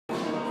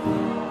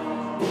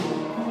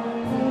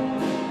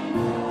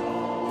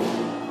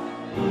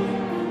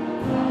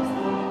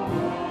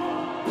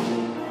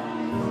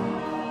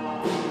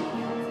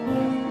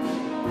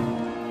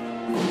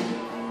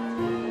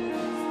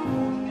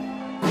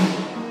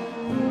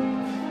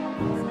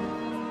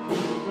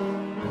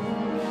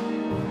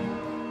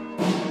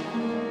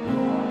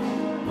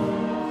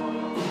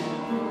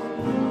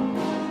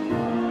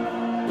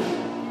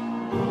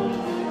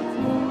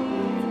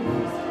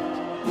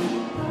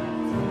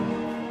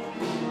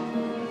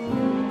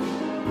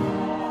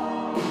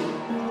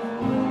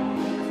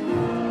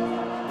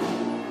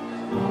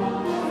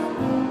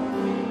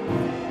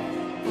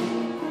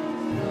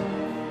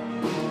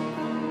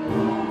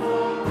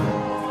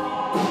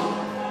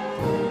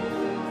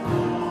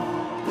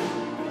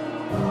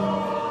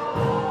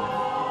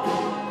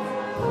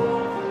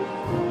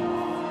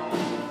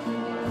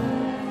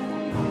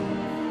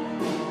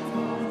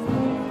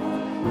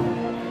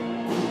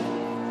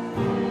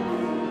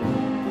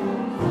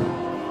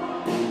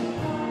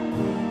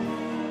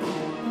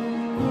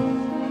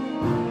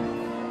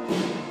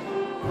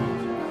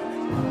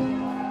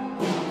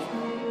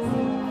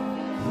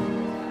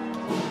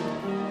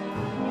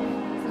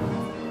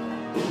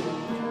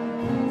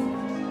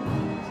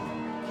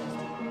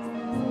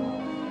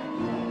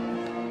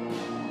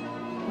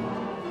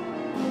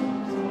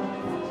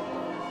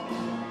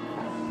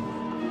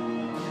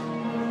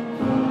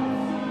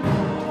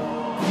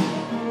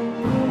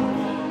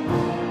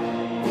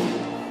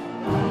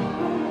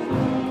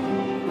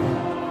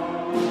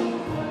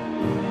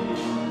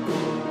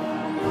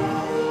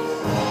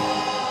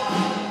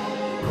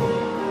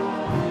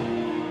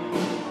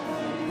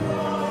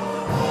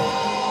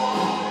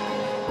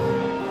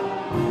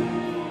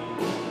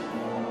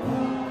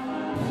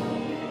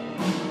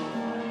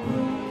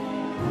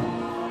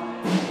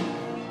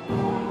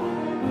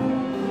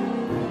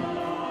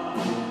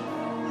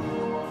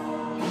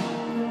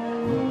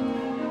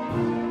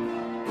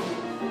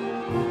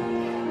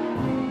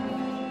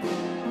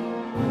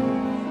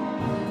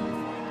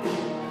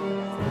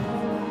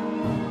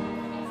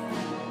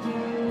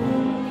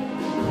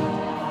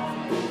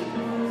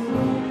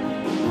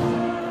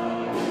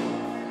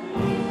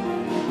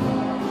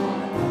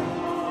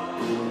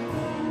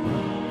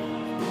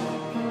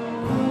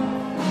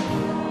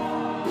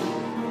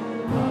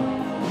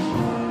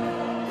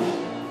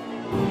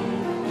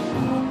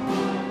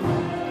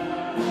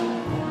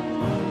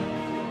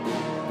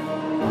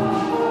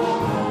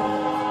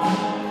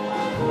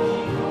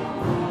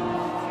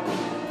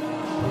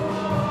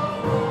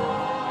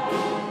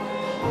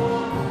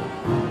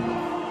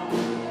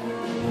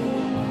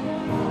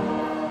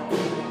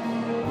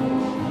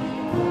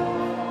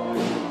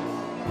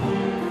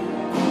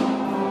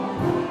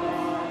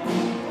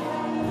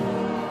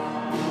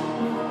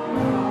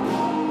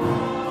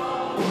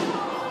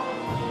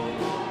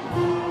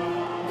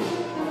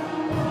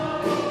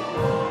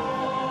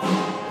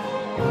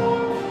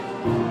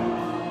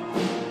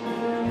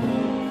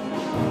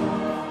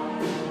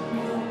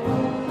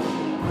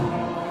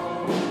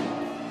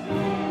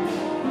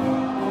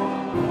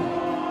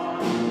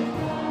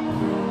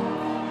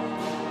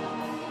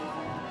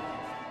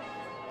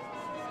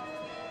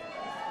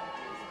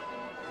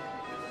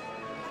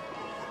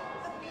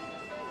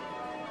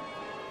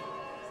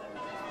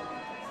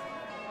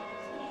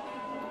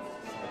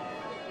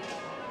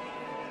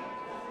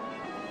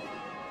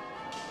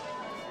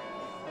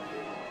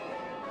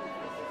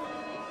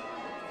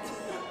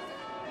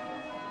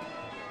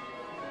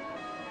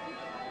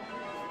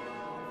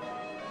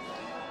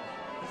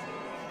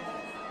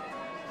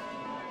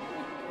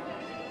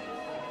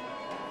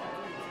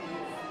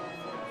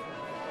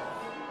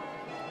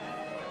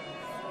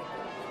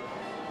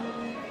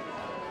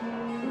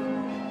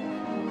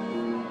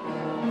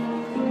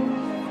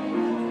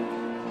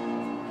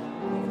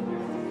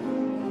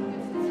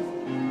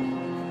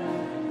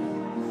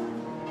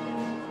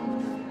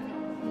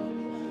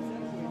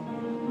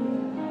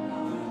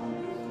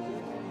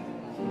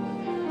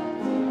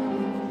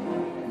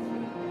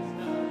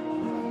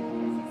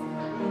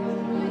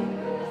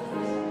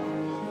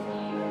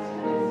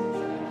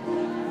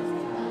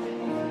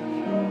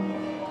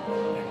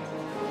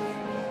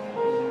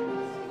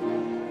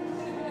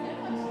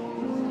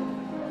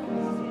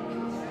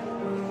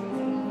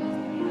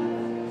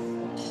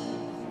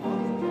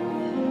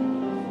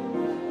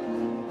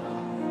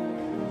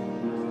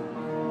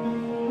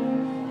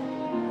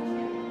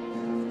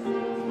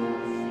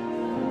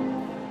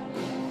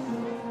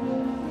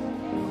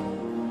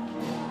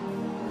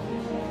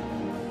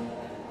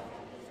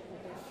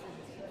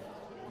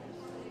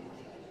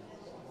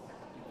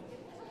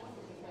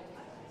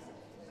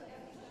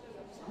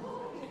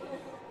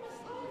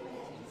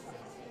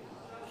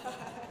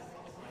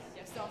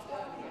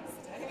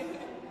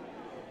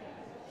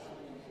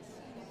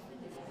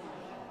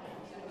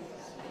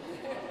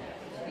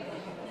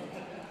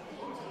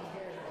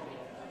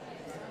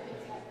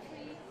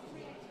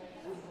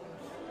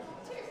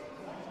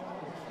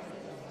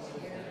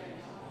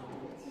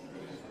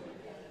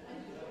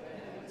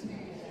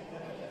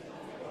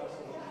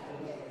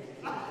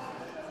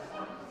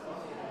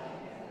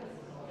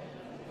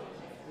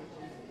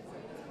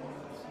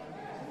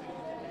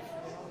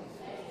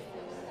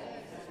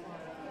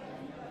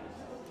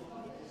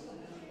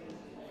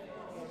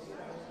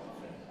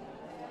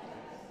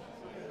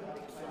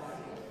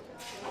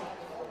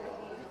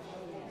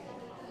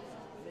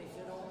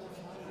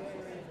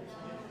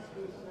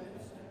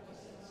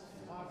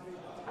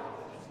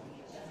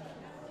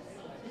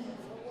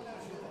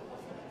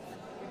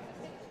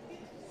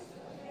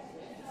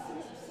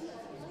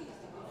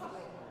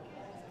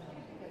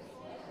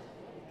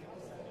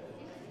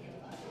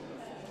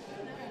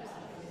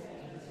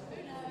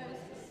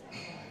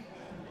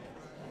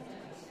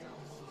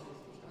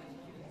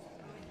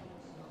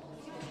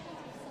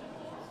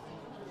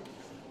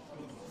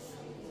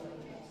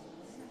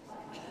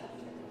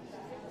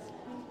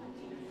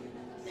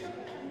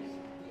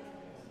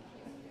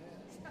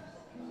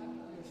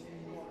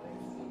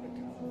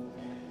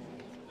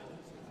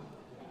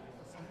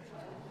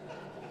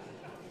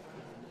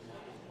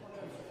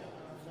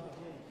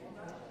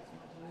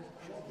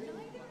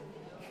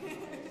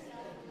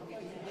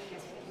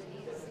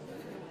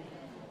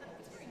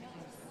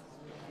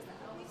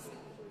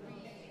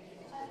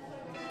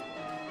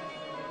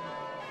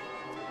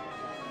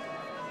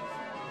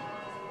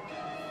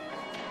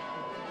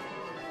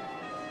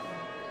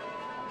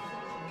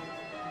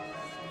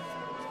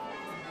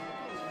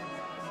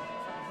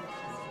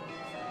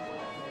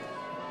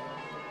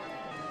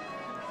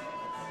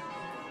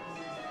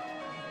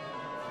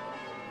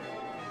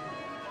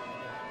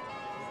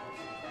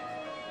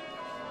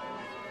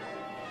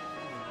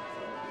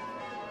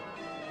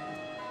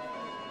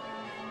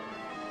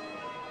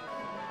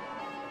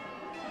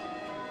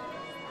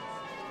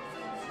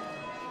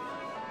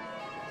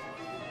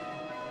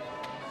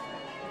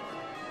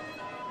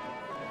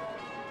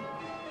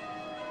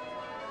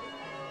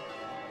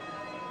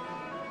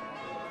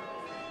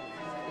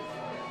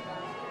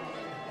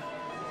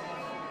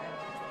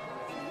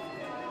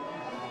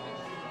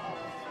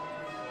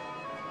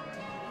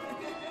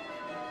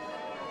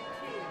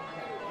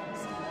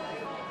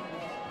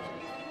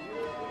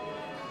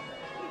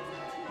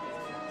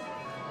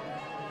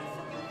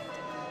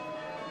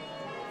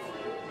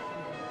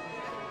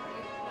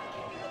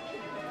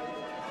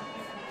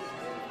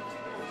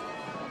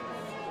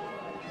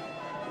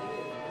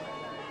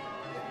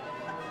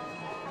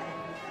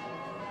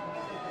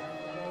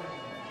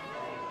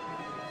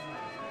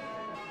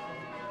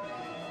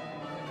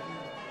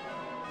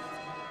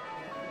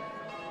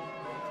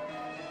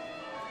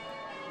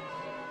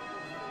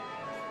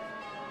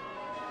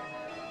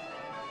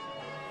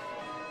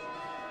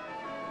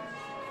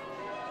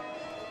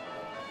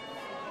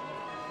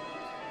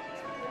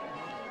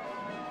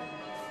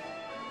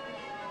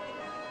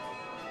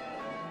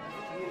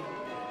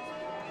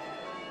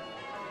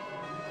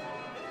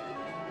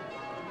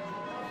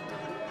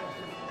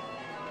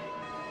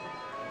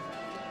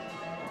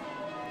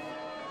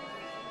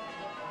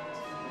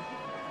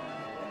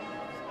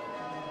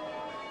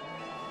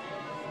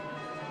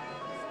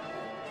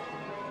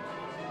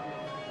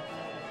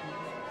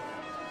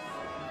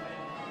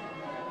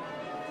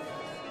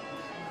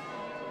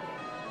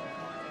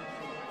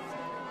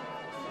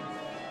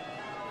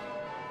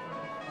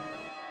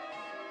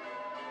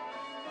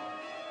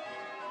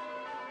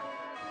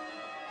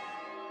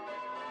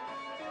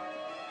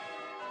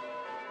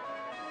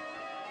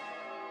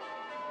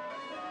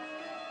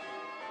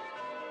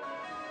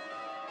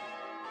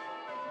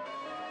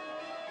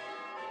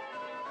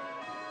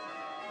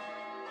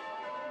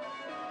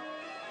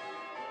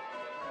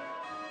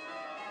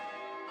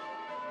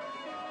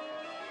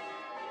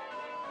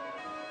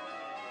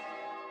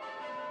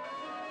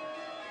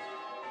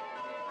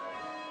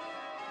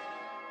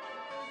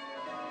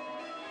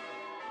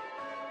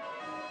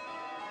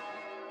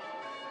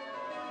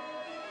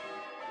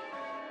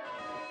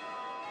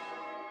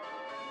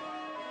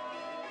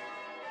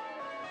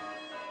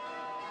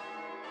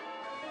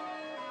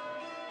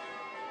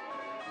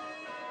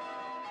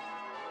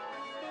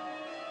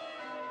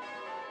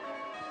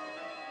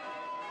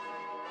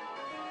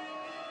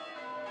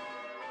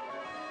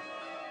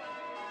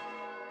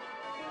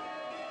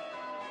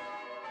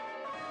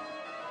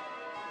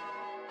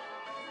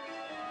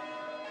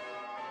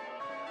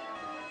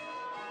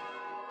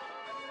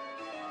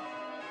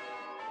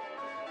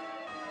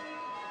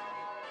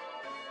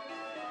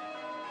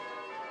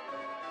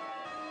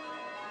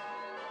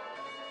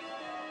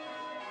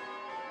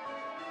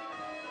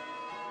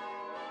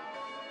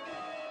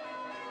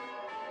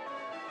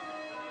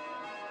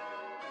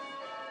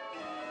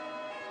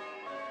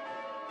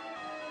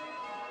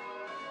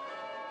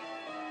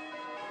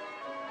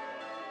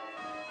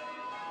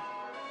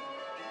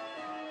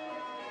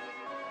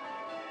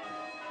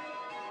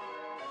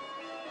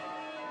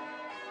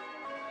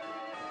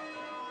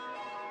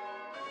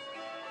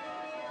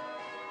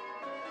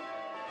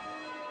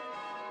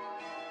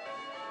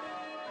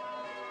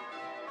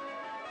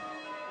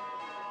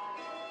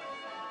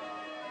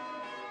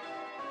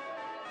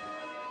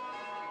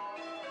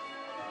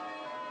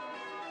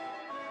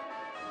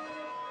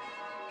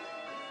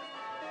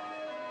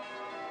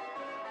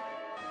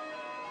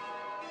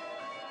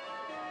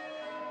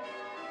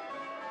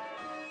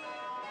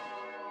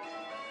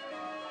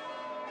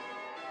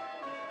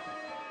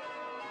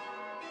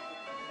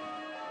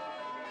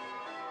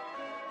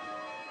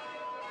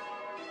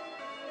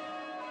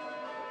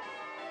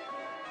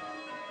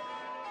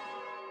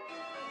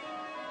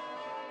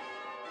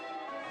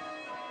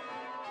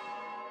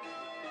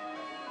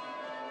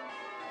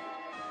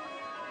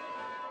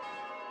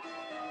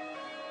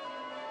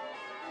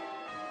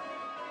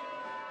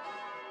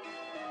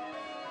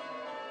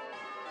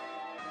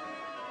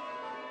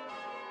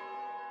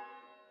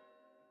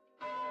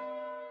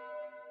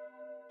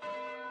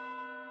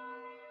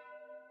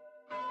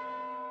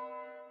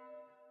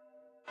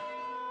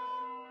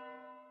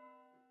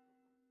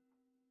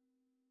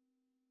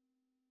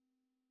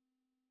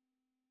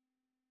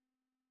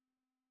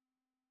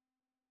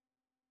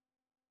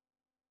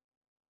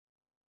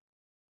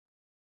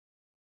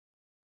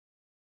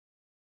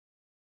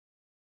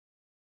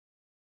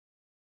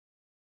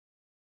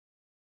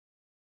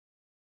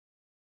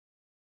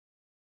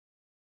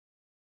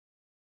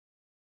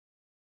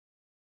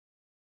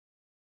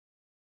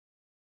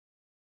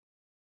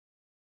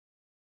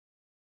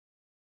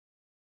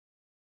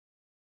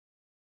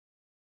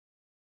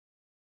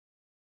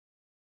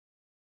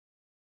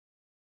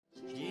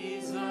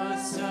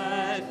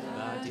said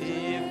that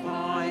if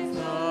I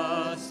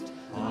thirst,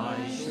 I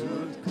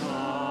should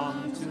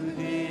come to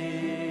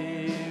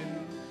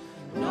him.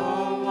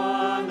 No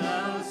one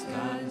else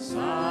can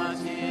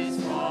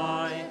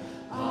satisfy,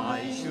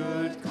 I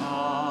should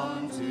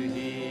come to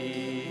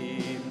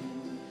him.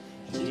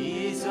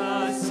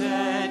 Jesus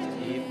said,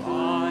 if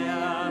I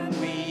am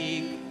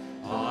weak,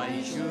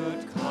 I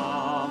should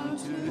come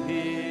to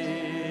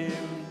him.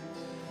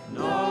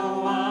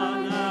 No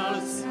one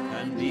else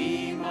can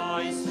be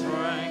my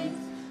strength,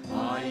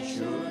 I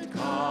should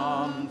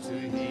come to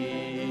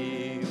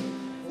him.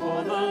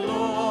 For the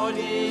Lord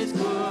is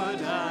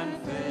good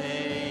and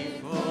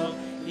faithful,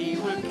 he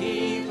will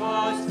keep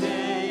us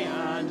day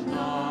and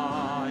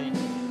night.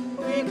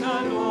 We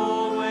can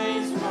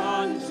always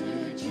run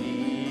to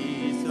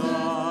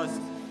Jesus,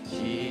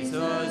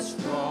 Jesus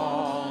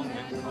strong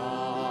and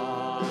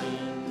kind.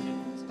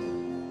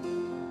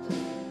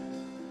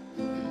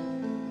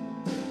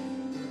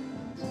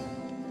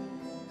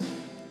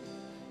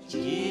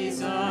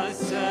 Jesus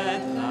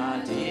said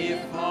that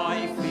if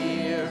I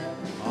fear,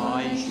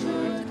 I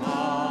should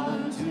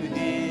come to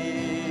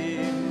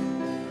him.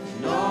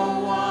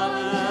 No one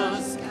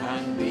else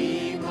can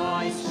be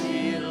my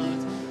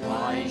shield,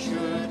 I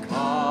should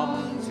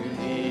come to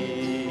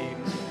him.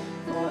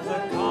 For the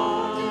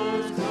God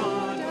is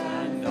good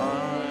and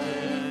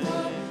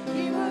faithful,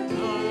 he will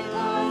keep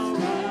us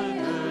day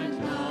and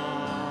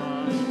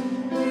night.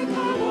 We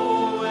can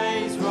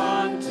always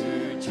run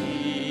to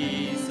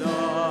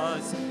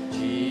Jesus,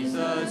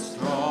 Jesus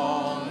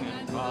strong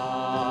and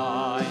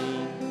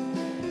kind.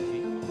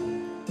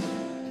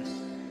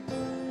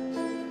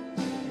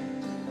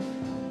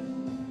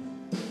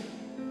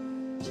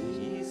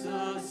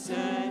 Jesus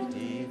said,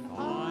 if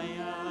I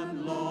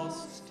am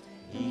lost,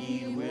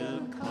 he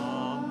will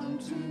come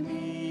to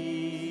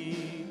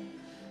me.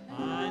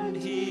 And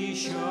he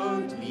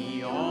showed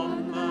me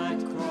on that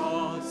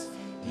cross,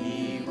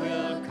 he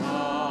will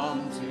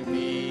come to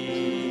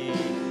me.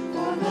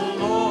 For the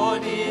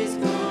Lord is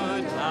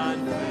good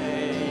and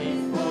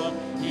faithful,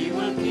 he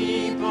will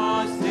keep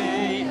us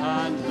day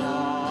and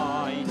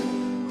night.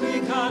 We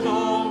can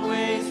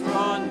always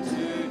run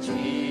to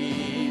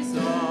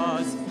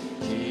Jesus,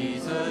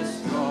 Jesus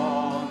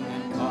strong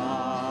and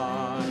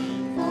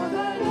kind. For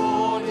the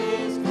Lord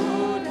is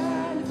good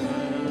and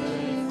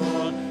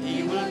faithful,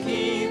 he will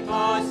keep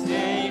us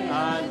day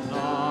and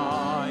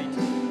night.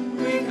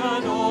 We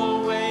can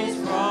always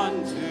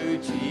run to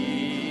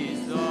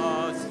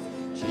Jesus,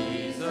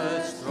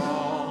 Jesus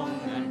strong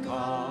and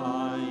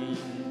kind,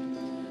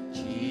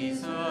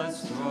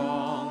 Jesus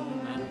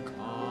strong and kind.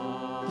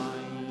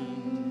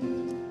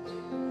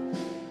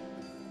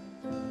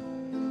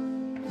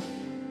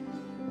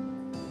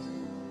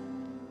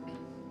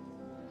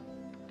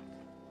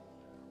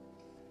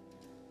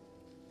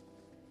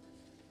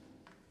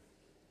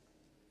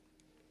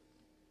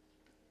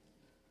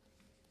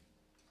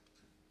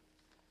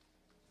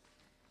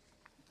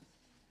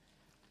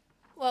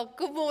 Well,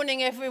 good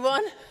morning,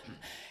 everyone.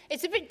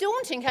 It's a bit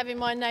daunting having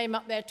my name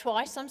up there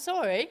twice, I'm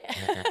sorry.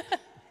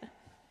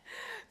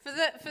 For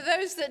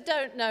those that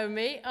don't know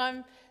me,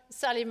 I'm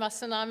Sally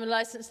Musson. I'm a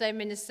licensed lay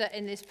minister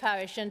in this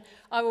parish, and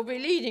I will be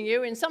leading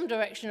you in some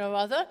direction or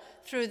other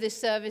through this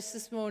service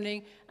this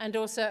morning and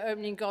also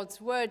opening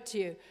God's word to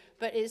you.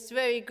 But it's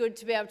very good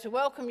to be able to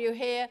welcome you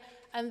here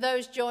and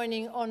those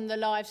joining on the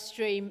live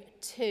stream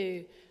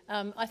too.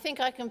 I think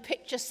I can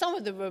picture some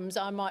of the rooms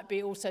I might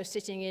be also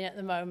sitting in at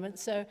the moment,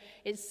 so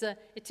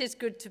it is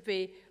good to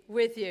be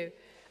with you.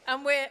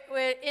 And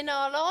we're in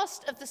our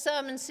last of the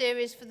sermon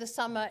series for the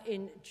summer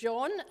in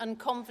John and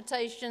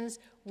Conversations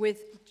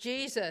with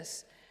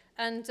Jesus,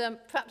 and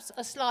perhaps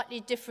a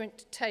slightly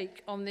different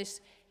take on this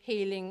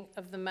healing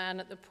of the man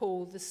at the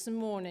pool this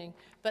morning.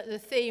 But the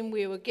theme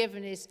we were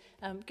given is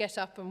get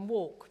up and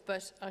walk,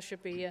 but I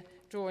should be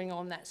drawing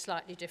on that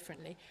slightly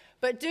differently.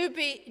 But do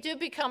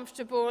be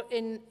comfortable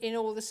in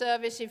all the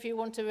service. If you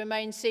want to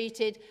remain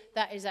seated,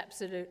 that is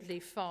absolutely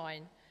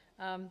fine.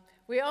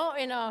 We are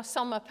in our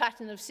summer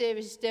pattern of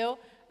series still,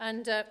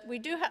 and we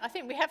do I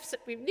think we have,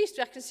 at least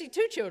I can see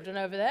 2 children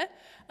over there.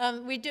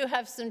 We do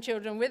have some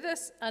children with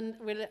us, and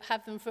we'll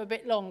have them for a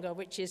bit longer,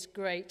 which is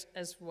great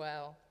as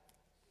well.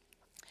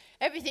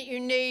 Everything you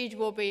need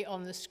will be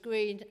on the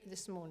screen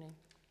this morning.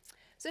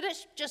 So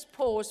let's just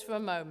pause for a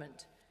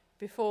moment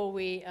before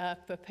we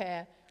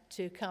prepare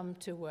to come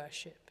to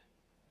worship.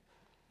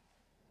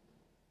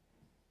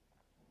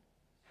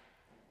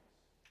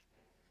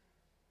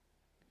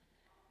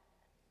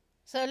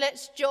 So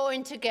let's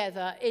join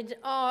together in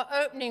our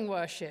opening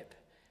worship,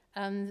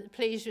 and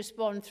please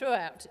respond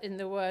throughout in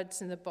the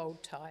words in the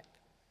bold type.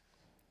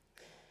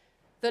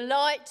 The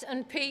light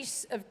and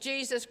peace of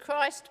Jesus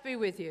Christ be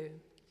with you.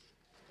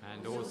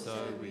 And also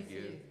with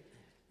you.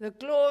 The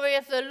glory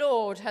of the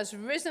Lord has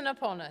risen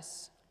upon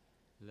us.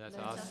 Let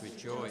us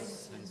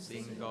rejoice and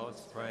sing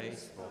God's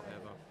praise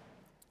forever.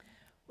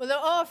 Well, there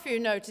are a few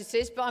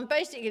notices, but I'm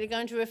basically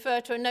going to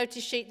refer to a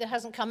notice sheet that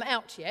hasn't come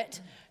out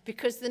yet,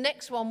 because the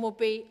next one will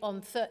be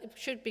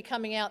should be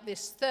coming out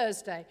this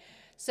Thursday.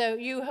 So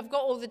you have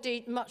got all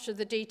the much of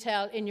the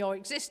detail in your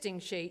existing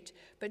sheet,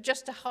 but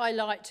just to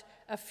highlight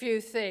a few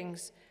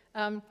things.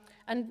 And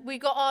we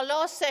got our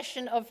last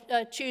session of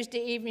Tuesday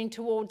evening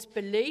towards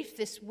belief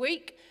this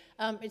week.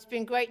 It's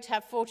been great to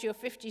have 40 or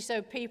 50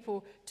 so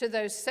people to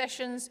those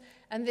sessions,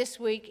 and this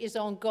week is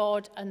on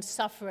God and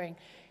suffering.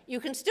 You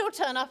can still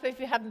turn up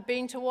if you haven't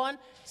been to one.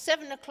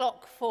 7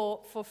 o'clock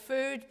for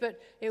food, but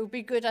it would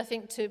be good, I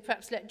think, to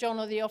perhaps let John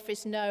or the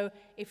office know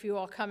if you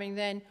are coming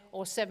then,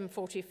 or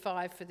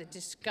 7:45 for the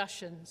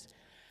discussions.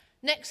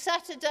 Next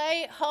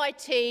Saturday, high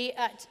tea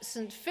at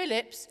St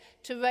Philip's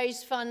to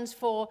raise funds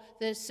for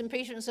the St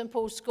Peter and St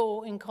Paul's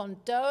School in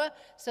Condoa,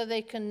 so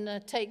they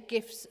can take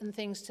gifts and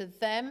things to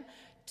them.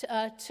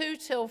 2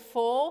 till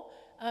 4.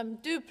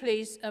 Do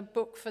please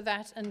book for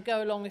that and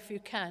go along if you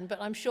can, but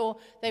I'm sure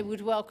they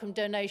would welcome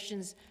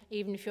donations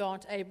even if you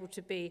aren't able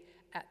to be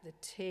at the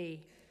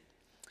tea.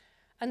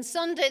 And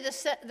Sunday,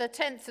 the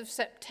 10th of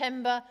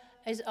September,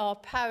 is our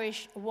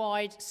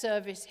parish-wide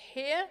service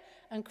here,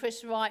 and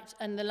Chris Wright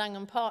and the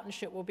Langham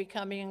Partnership will be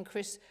coming, and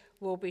Chris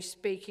will be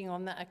speaking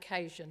on that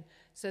occasion.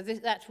 So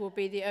that will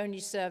be the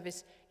only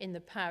service in the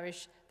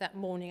parish that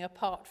morning,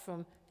 apart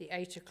from the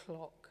 8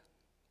 o'clock.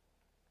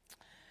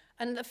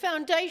 And the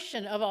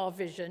foundation of our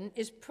vision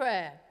is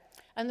prayer.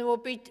 And there will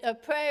be a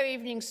prayer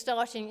evening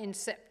starting in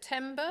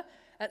September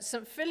at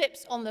St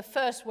Philip's on the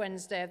first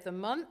Wednesday of the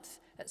month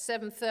at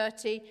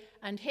 7:30,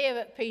 and here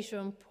at Peter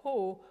and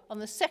Paul on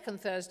the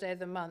second Thursday of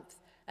the month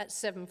at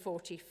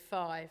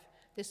 7:45.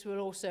 This will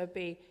also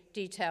be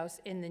details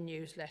in the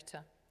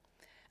newsletter.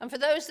 And for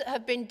those that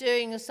have been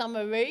doing a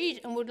summer read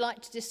and would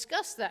like to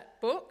discuss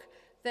that book,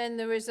 then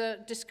there is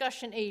a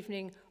discussion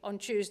evening on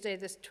Tuesday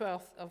the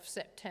 12th of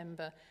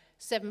September.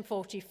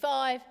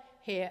 7:45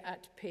 here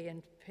at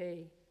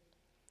P&P.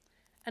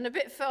 And a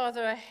bit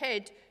farther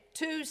ahead,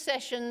 2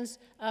 sessions,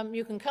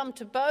 you can come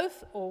to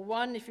both, or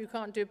one if you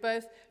can't do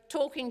both.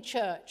 Talking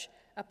Church,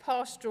 a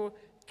pastoral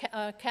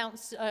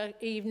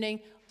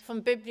evening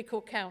from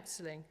biblical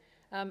counselling.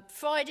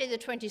 Friday the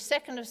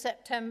 22nd of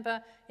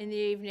September in the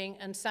evening,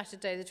 and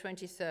Saturday the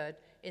 23rd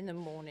in the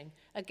morning.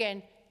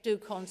 Again, do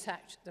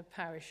contact the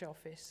parish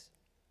office.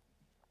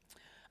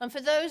 And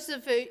for those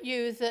of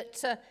you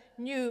that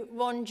knew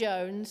Ron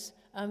Jones,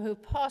 who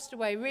passed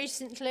away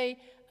recently,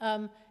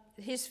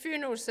 his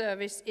funeral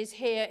service is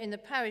here in the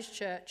parish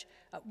church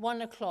at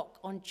 1 o'clock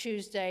on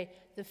Tuesday,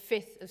 the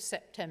 5th of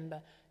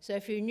September. So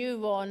if you knew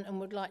Ron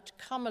and would like to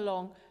come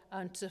along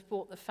and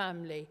support the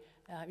family,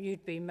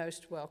 you'd be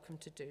most welcome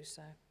to do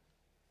so.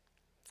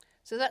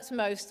 So that's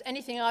most.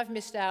 Anything I've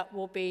missed out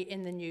will be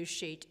in the news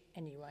sheet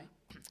anyway.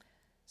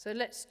 So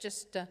let's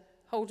just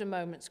hold a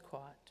moment's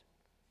quiet.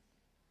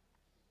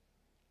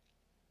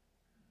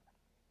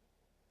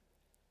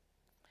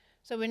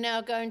 So we're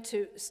now going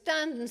to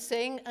stand and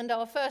sing, and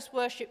our first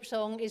worship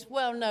song is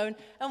well known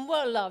and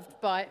well loved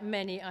by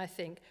many, I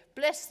think.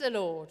 Bless the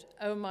Lord,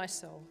 O my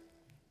soul.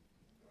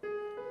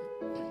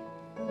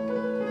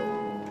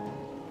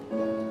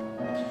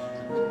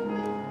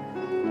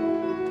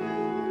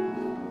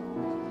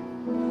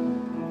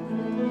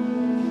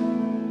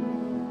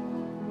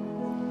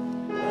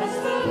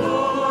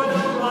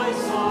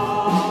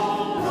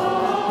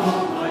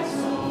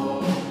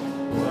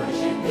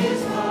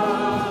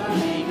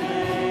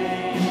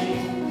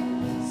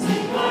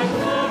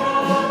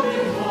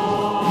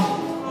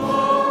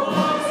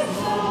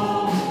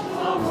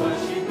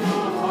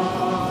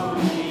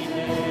 Holy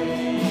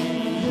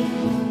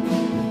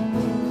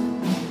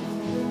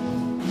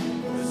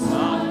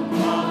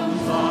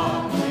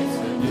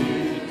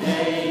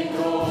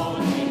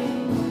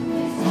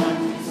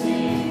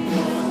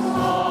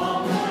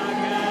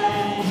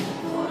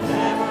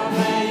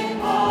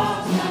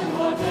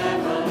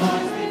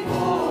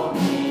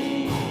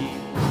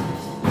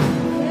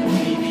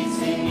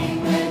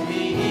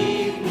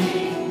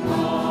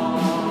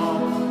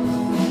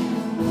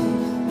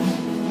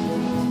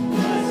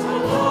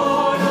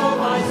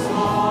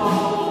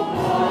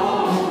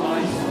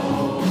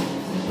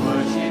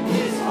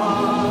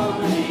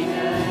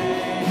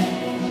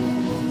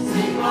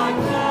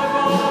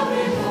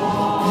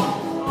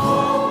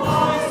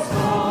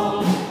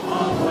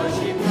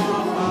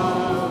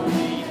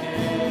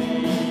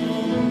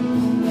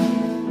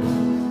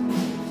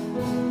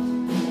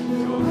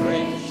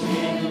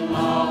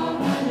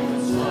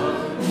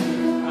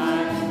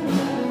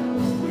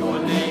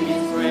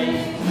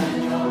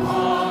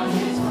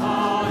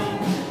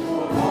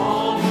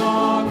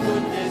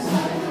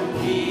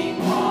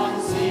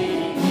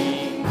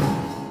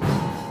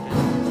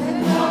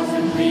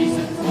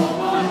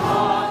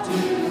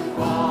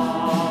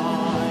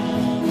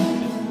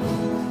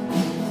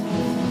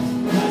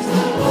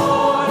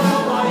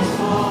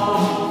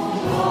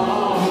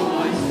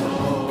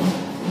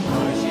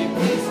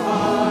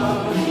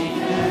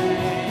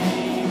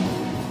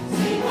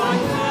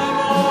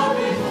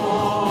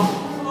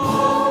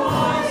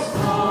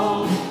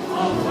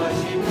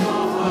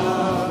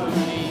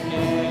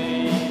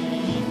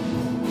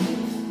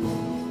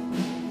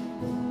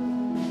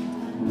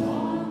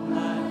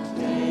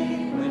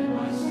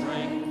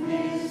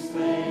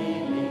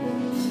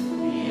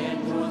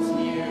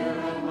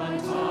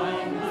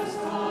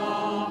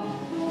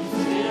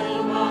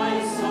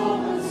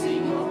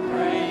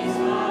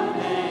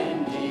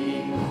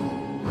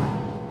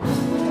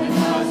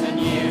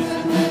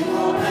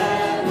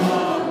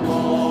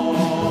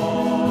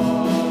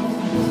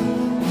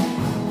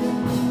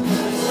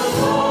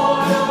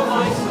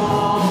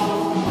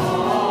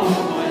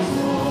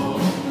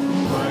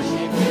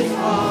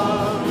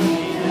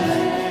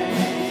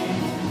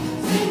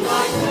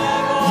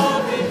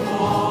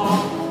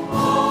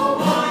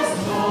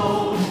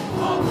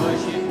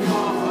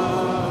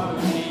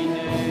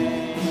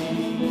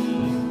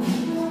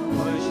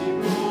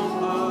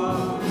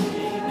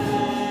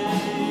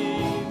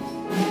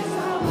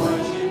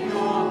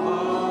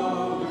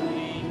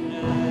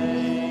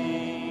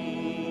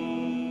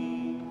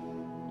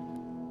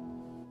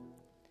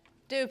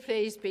Do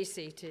please be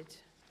seated.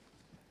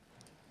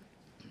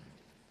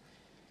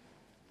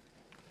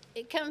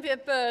 It can be a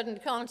burden,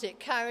 can't it,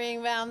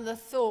 carrying around the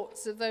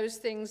thoughts of those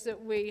things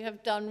that we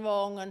have done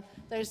wrong and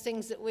those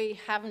things that we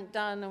haven't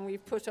done and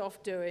we've put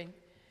off doing.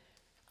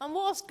 And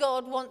whilst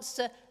God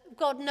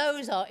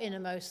knows our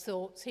innermost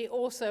thoughts, he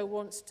also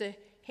wants to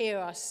hear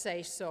us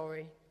say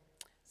sorry.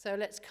 So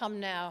let's come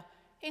now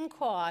in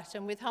quiet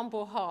and with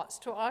humble hearts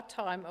to our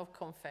time of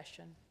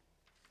confession.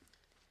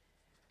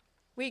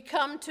 We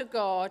come to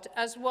God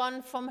as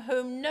one from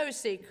whom no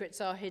secrets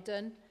are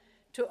hidden,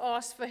 to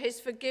ask for his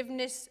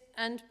forgiveness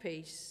and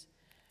peace.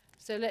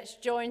 So let's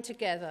join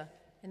together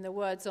in the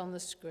words on the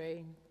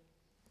screen.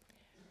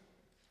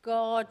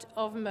 God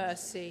of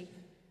mercy,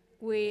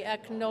 we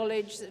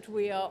acknowledge that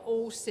we are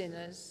all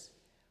sinners.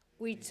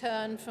 We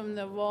turn from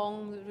the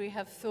wrong that we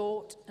have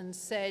thought and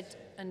said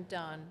and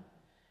done,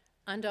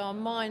 and are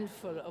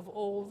mindful of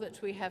all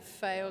that we have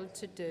failed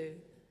to do.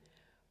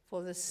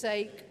 For the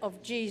sake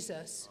of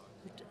Jesus,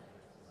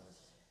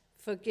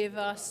 forgive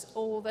us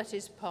all that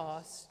is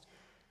past,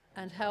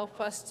 and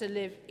help us to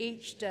live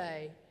each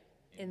day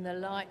in the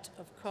light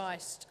of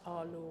Christ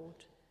our Lord.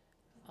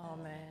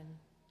 Amen.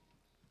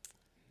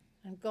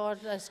 And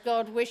as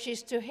God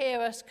wishes to hear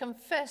us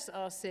confess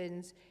our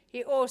sins,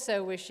 he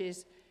also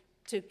wishes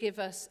to give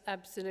us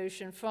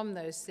absolution from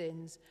those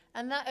sins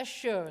and that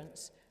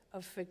assurance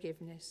of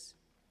forgiveness.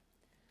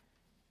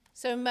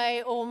 So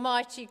may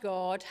Almighty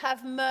God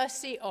have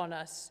mercy on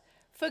us,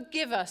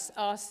 forgive us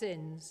our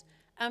sins,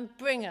 and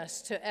bring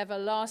us to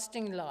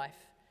everlasting life,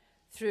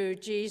 through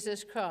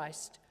Jesus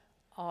Christ,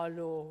 our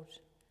Lord.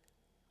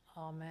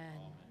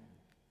 Amen.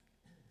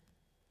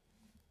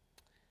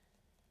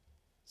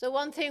 So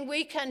one thing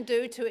we can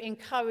do to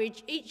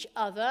encourage each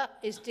other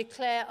is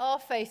declare our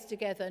faith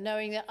together,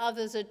 knowing that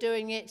others are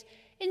doing it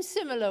in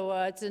similar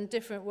words and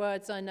different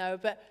words, I know,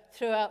 but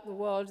throughout the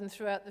world and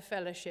throughout the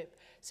fellowship.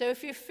 So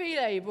if you feel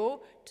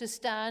able to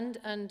stand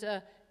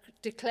and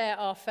declare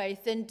our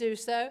faith, then do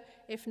so.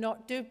 If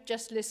not, do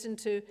just listen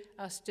to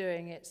us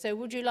doing it. So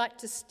would you like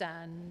to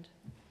stand?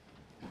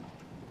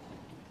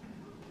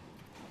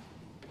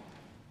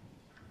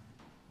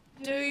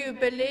 Do you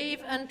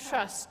believe and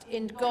trust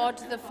in God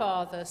the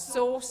Father,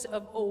 source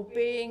of all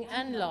being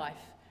and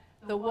life,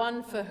 the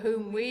one for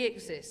whom we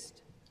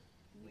exist?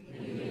 We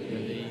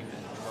believe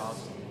and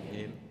trust in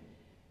him.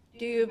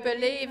 Do you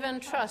believe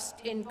and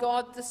trust in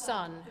God the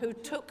Son, who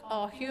took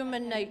our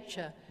human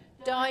nature,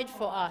 died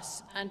for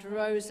us, and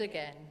rose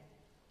again?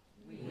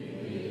 We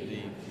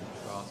believe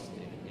and trust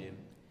in him.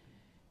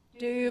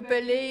 Do you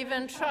believe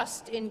and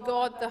trust in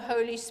God the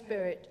Holy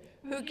Spirit,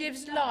 who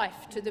gives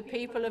life to the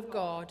people of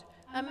God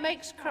and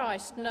makes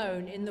Christ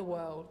known in the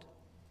world?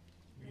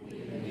 We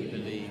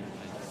believe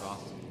and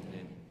trust in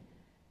him.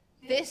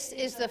 This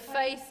is the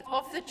faith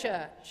of the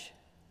Church.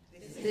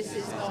 This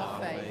is our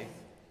faith.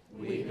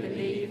 We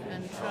believe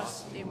and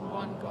trust in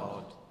one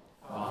God,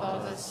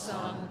 Father,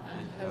 Son,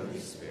 and Holy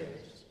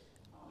Spirit.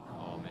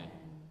 Amen.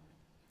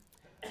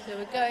 So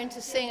we're going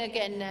to sing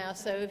again now,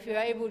 so if you're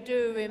able,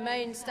 do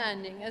remain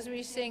standing as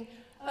we sing,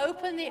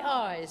 "Open the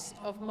eyes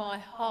of my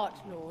heart,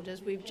 Lord,"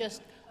 as we've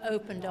just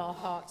opened our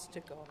hearts to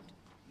God.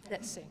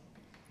 Let's sing.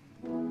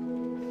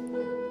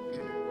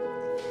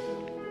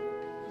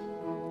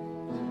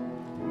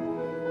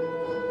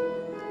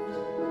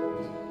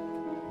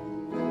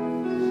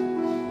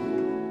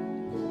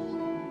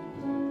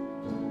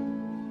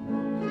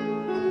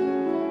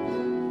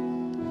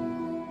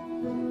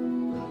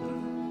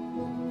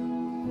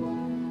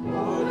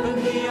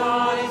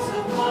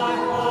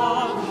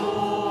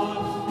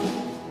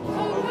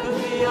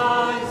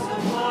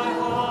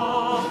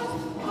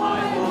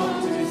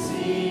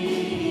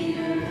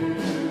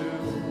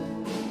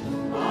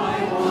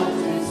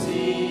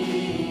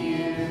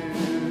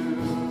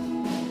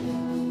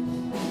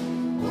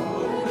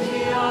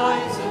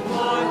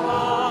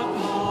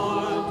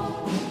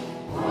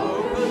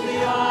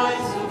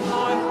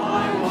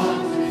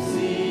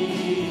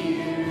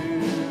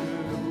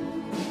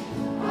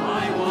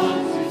 I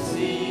want to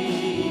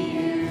see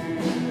you.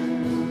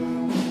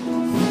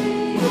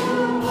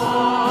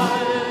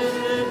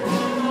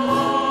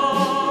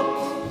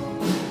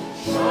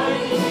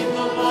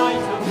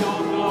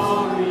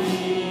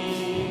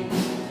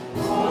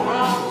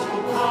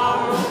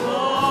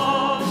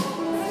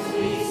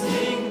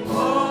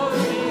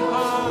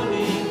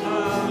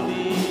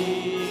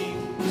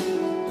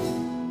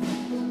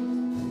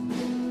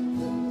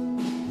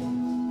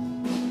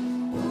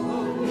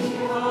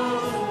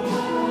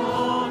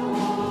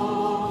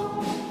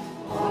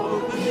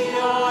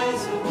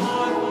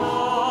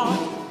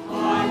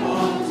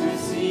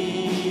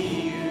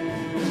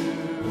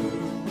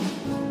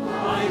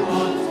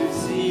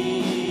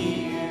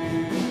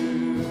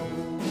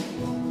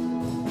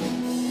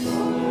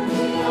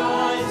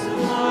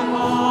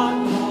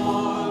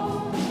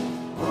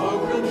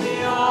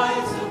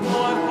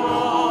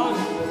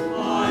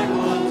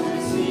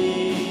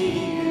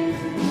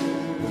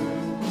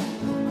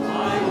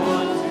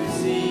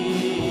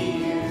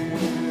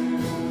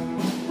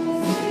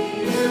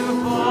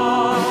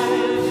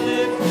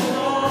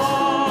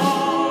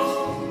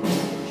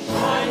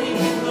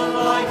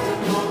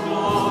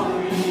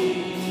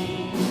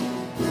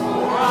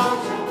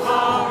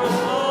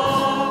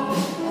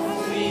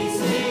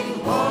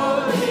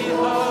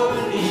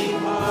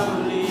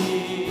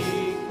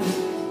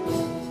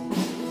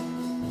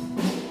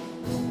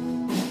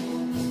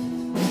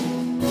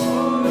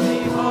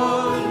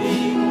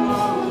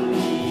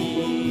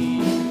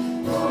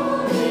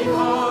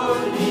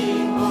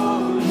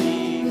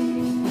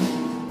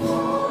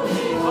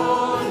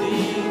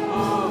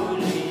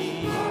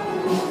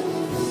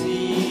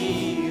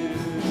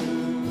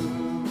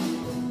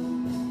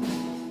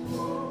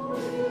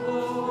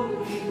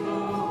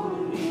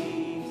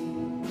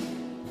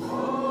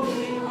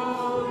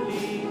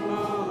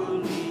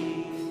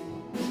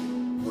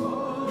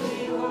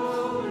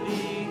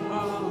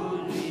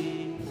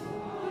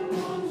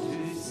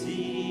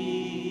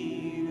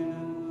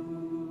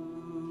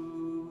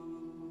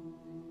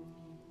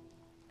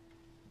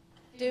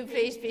 Do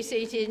please be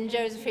seated, and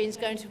Josephine's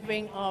going to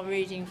bring our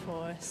reading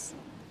for us.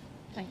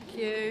 Thank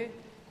you.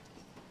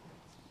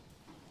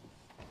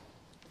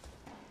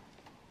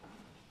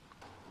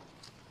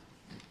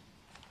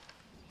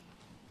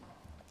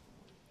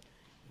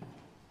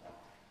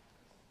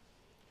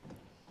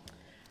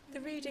 The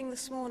reading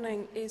this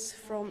morning is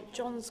from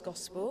John's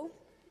Gospel,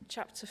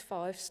 chapter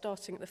 5,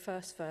 starting at the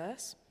first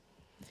verse.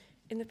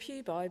 In the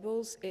Pew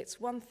Bibles, it's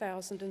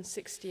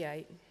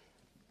 1068.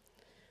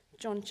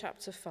 John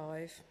chapter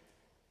 5.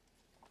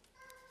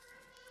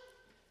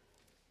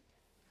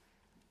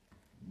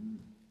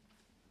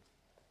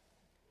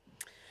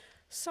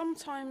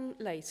 Sometime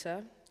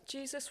later,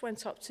 Jesus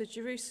went up to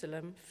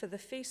Jerusalem for the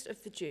feast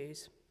of the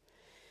Jews.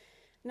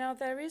 Now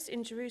there is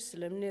in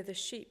Jerusalem near the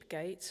Sheep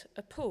Gate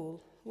a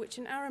pool, which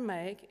in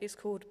Aramaic is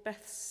called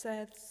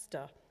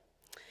Bethesda,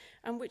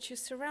 and which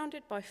is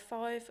surrounded by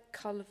 5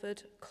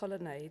 covered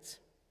colonnades.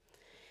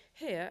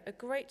 Here a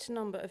great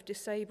number of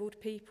disabled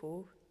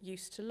people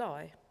used to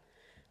lie: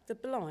 the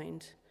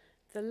blind,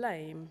 the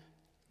lame,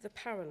 the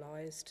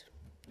paralyzed.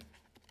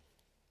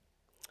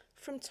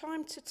 From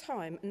time to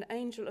time an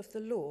angel of the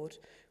Lord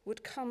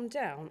would come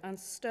down and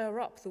stir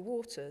up the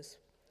waters.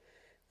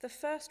 The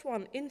first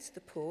one into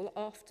the pool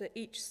after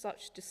each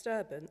such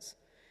disturbance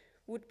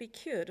would be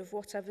cured of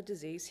whatever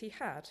disease he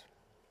had.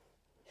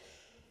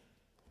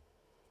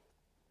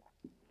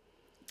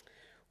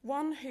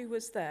 One who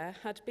was there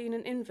had been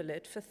an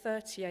invalid for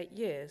 38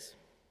 years.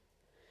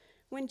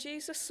 When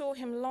Jesus saw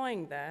him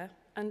lying there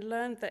and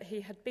learned that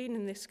he had been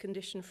in this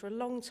condition for a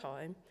long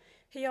time,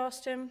 he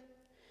asked him,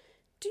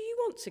 "Do you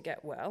want to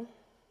get well?"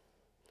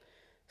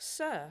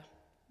 "Sir,"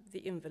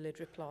 the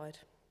invalid replied,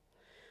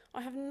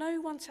 "I have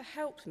no one to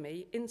help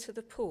me into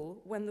the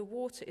pool when the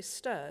water is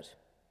stirred.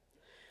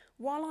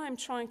 While I am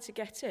trying to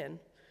get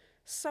in,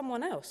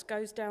 someone else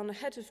goes down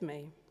ahead of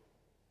me."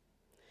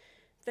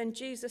 Then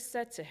Jesus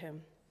said to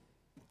him,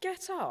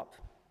 "Get up,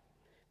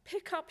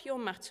 pick up your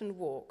mat and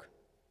walk."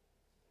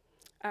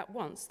 At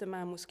once the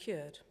man was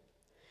cured.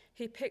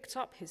 He picked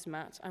up his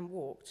mat and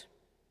walked.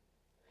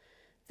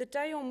 The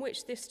day on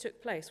which this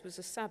took place was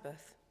a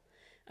Sabbath,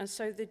 and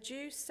so the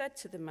Jews said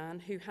to the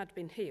man who had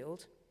been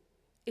healed,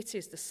 "It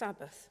is the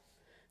Sabbath.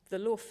 The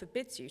law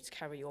forbids you to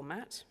carry your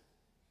mat."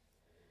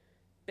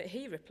 But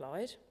he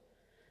replied,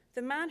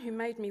 "The man who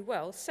made me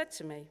well said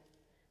to me,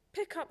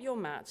 'Pick up your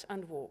mat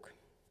and walk.'"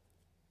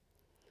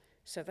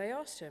 So they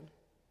asked him,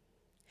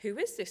 "Who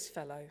is this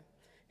fellow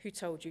who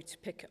told you to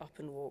pick it up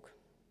and walk?"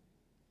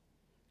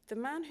 The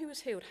man who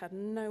was healed had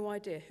no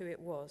idea who it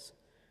was,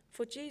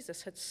 for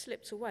Jesus had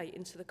slipped away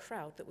into the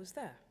crowd that was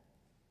there.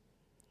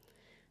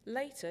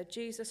 Later,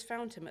 Jesus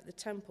found him at the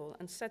temple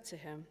and said to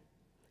him,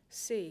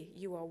 "See,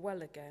 you are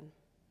well again.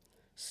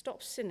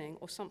 Stop sinning,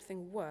 or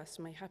something worse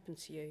may happen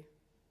to you."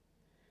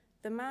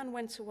 The man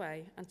went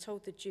away and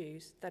told the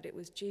Jews that it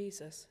was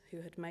Jesus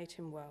who had made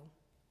him well.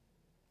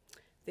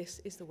 This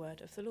is the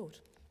word of the Lord.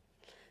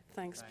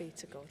 Thanks be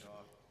to God.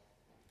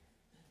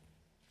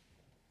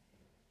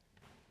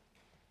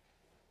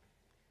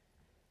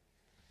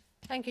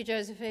 Thank you,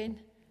 Josephine.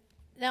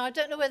 Now, I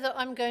don't know whether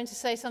I'm going to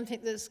say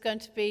something that's going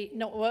to be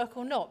not work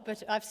or not,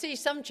 but I see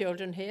some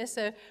children here,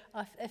 so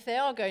if they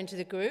are going to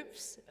the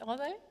groups, are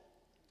they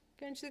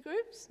going to the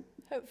groups?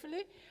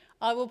 Hopefully.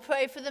 I will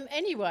pray for them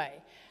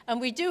anyway.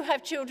 And we do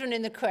have children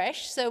in the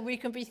creche, so we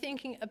can be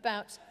thinking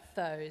about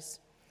those.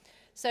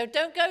 So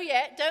don't go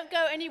yet. Don't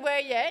go anywhere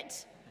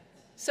yet.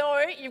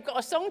 Sorry, you've got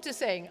a song to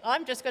sing.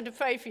 I'm just going to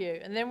pray for you,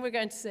 and then we're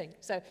going to sing.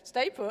 So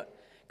stay put.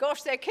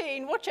 Gosh, they're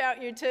keen. Watch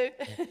out, you two.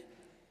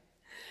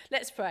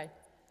 Let's pray.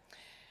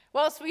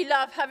 Whilst we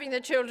love having the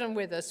children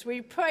with us,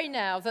 we pray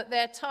now that in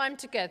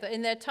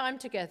their time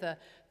together,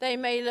 they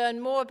may learn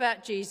more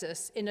about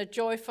Jesus in a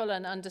joyful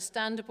and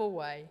understandable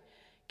way.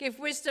 Give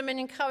wisdom and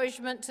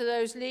encouragement to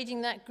those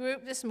leading that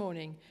group this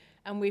morning,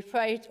 and we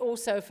pray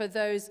also for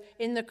those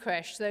in the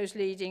creche, those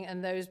leading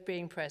and those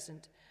being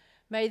present.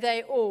 May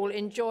they all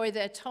enjoy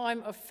their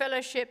time of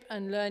fellowship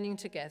and learning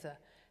together.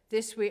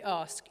 This we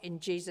ask in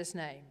Jesus'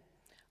 name.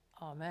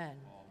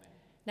 Amen.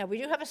 Now, we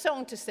do have a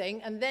song to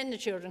sing, and then the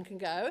children can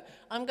go.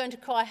 I'm going to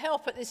cry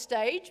help at this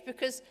stage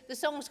because the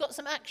song's got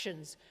some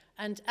actions,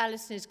 and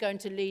Alison is going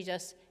to lead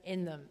us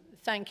in them.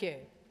 Thank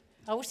you.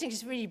 I always think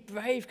it's really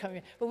brave coming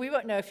in, but we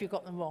won't know if you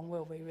got them wrong,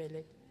 will we,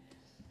 really?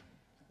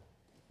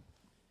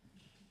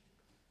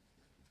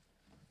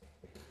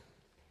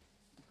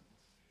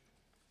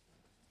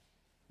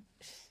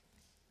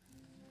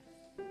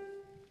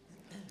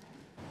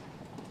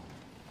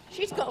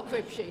 She's got a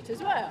crib sheet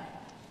as well.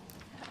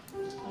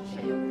 I'll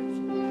show you a crib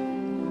sheet.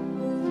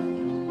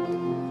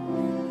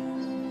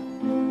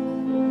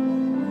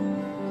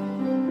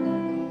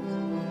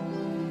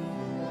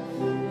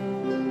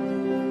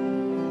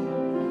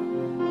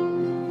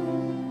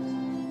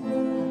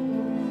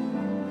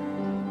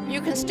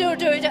 You can still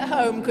do it at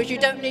home because you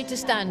don't need to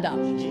stand up.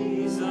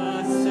 Jesus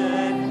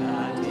said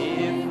that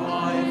if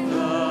I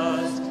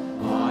thirst,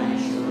 I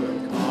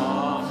should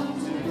come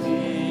to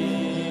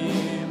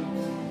him.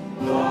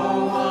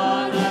 No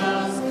one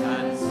else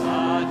can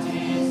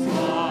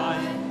satisfy.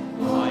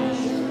 I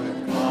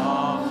should come.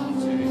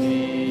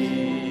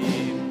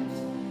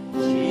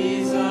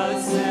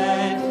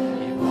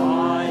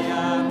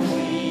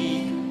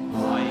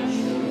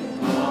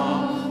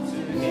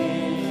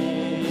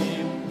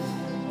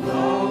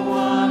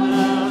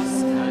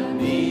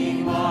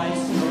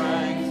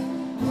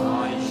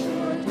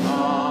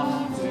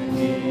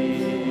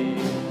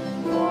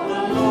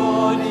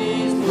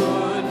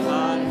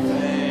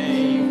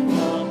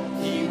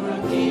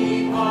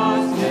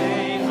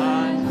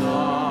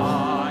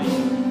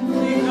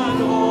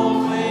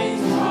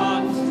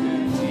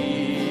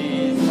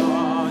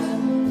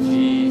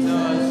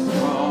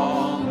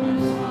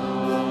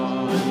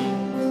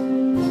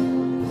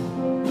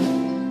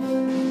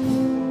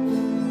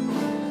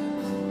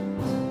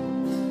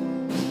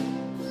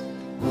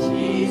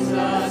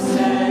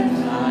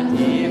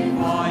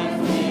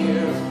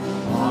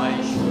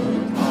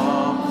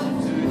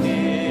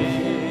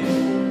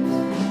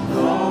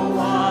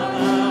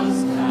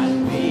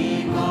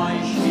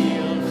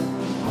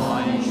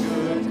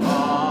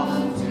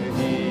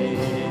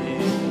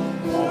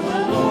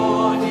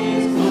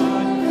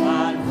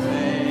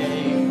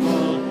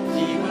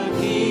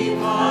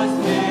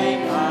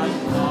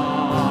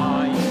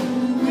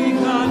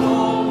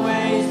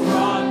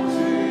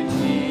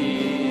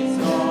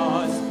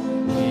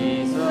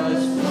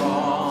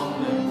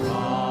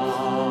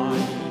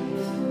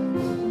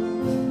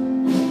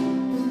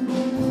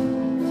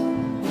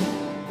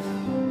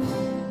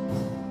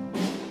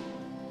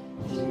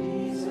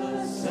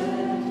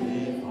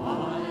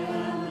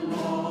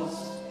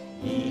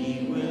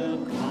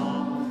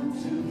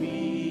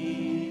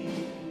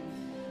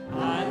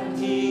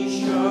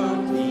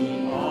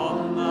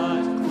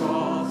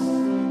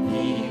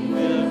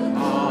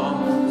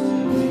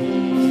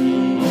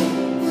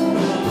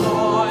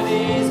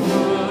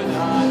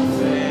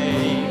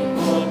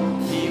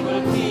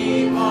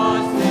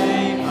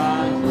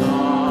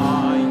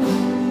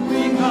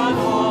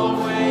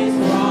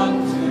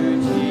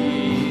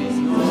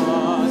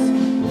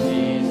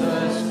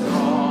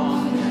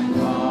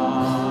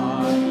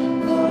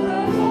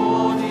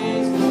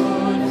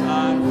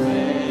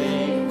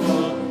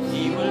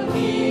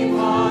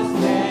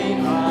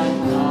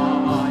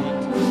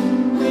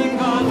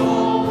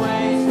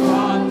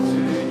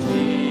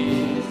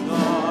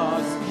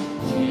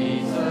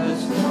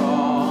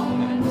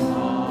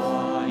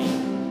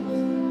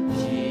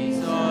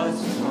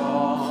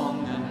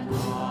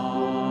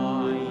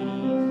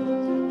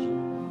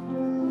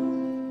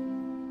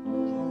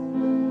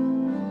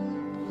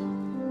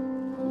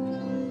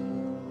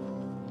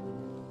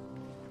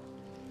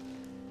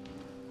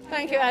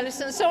 Thank you,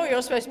 Alison. Sorry,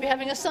 you're supposed to be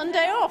having a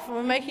Sunday off and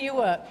we're making you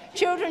work.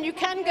 Children, you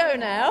can go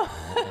now.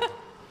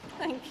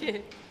 Thank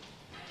you.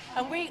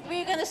 And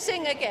we're going to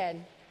sing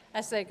again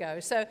as they go.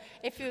 So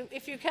if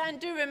you can,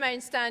 do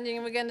remain standing,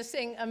 and we're going to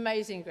sing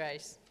Amazing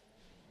Grace.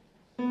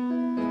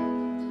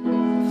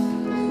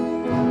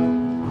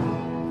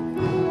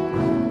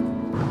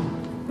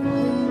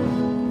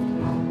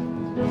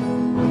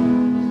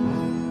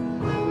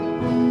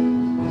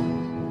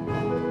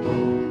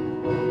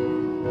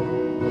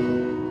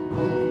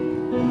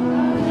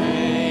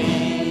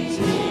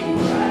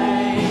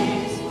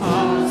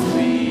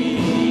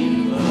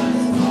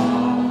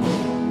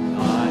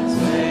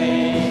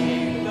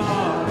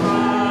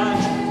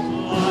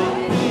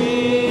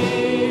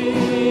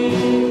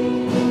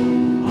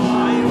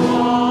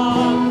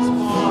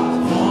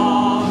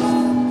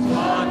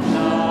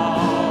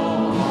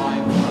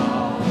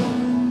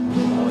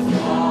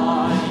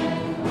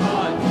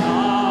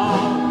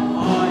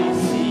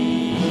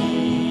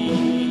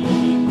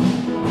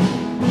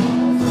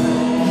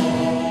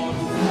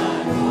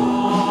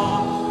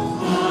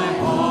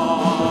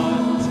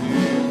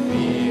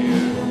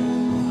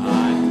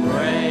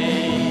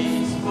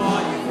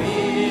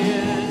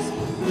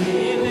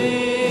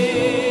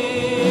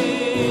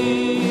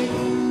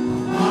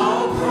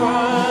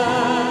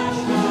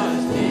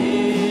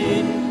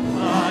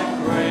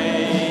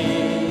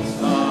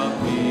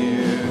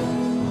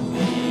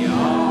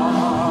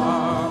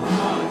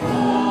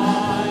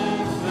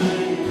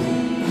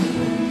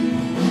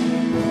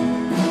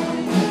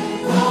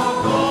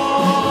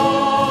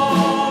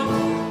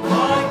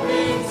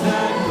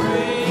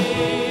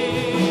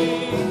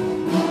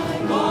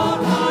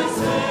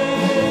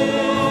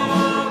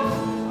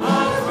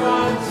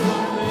 As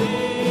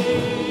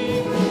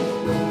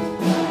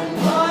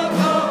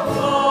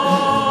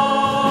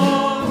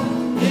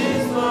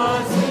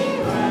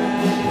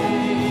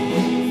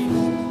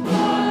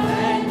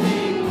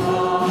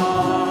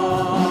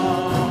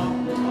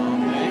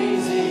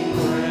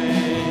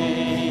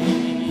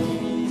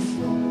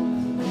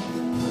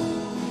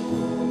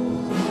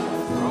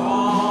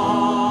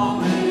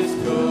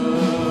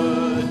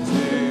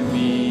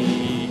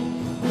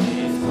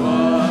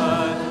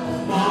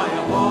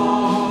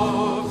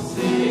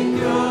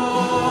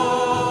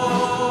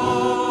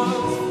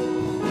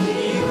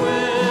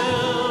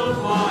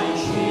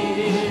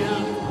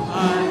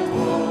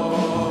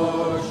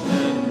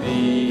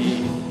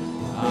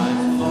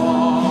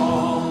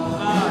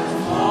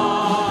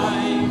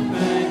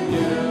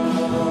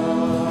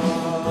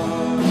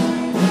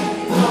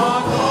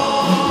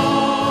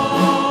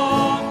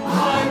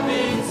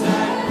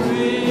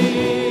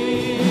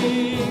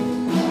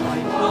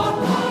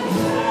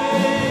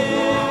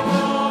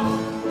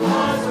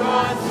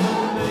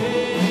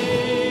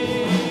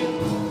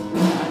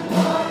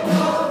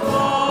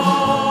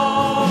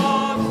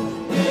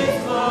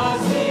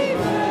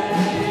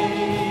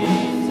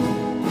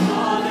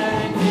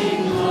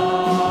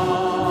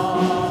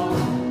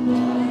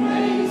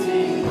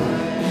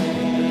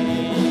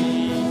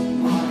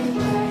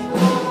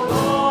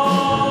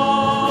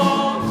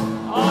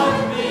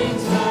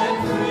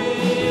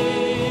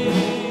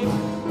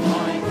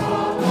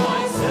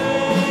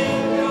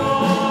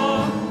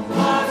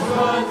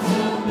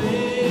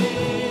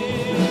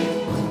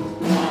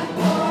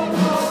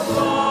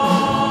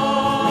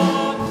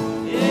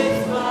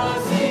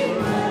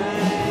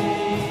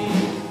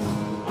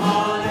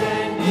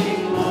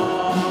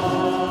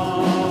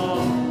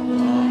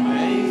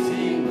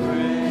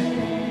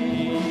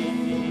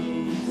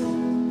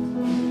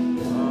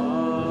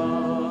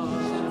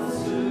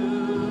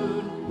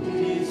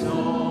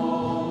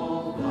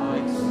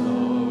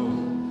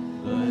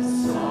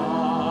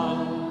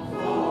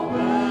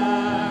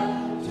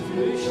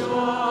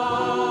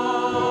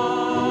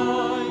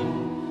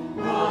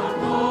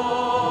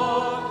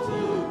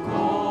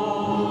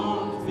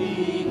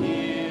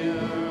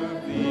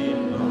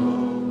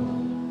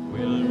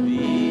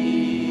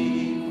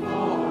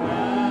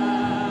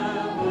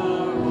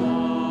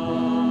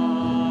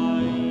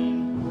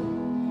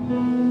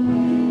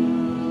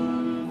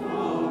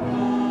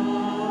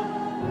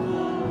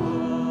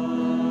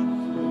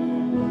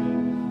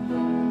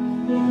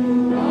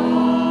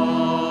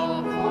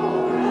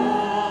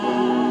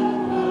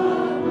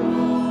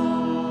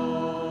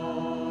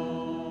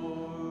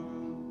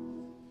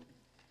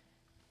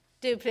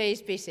Do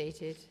please be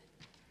seated.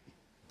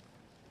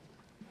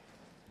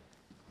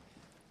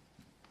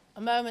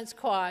 A moment's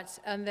quiet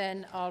and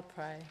then I'll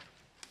pray.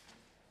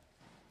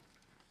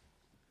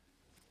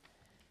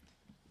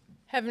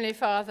 Heavenly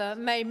Father,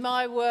 may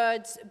my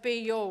words be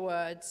your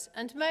words,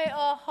 and may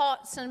our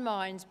hearts and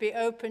minds be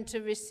open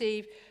to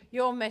receive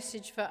your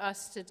message for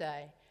us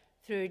today,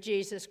 through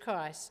Jesus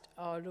Christ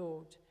our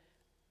Lord.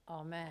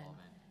 Amen.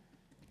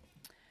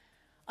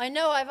 I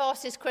know I've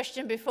asked this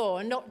question before,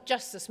 and not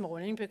just this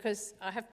morning, because I have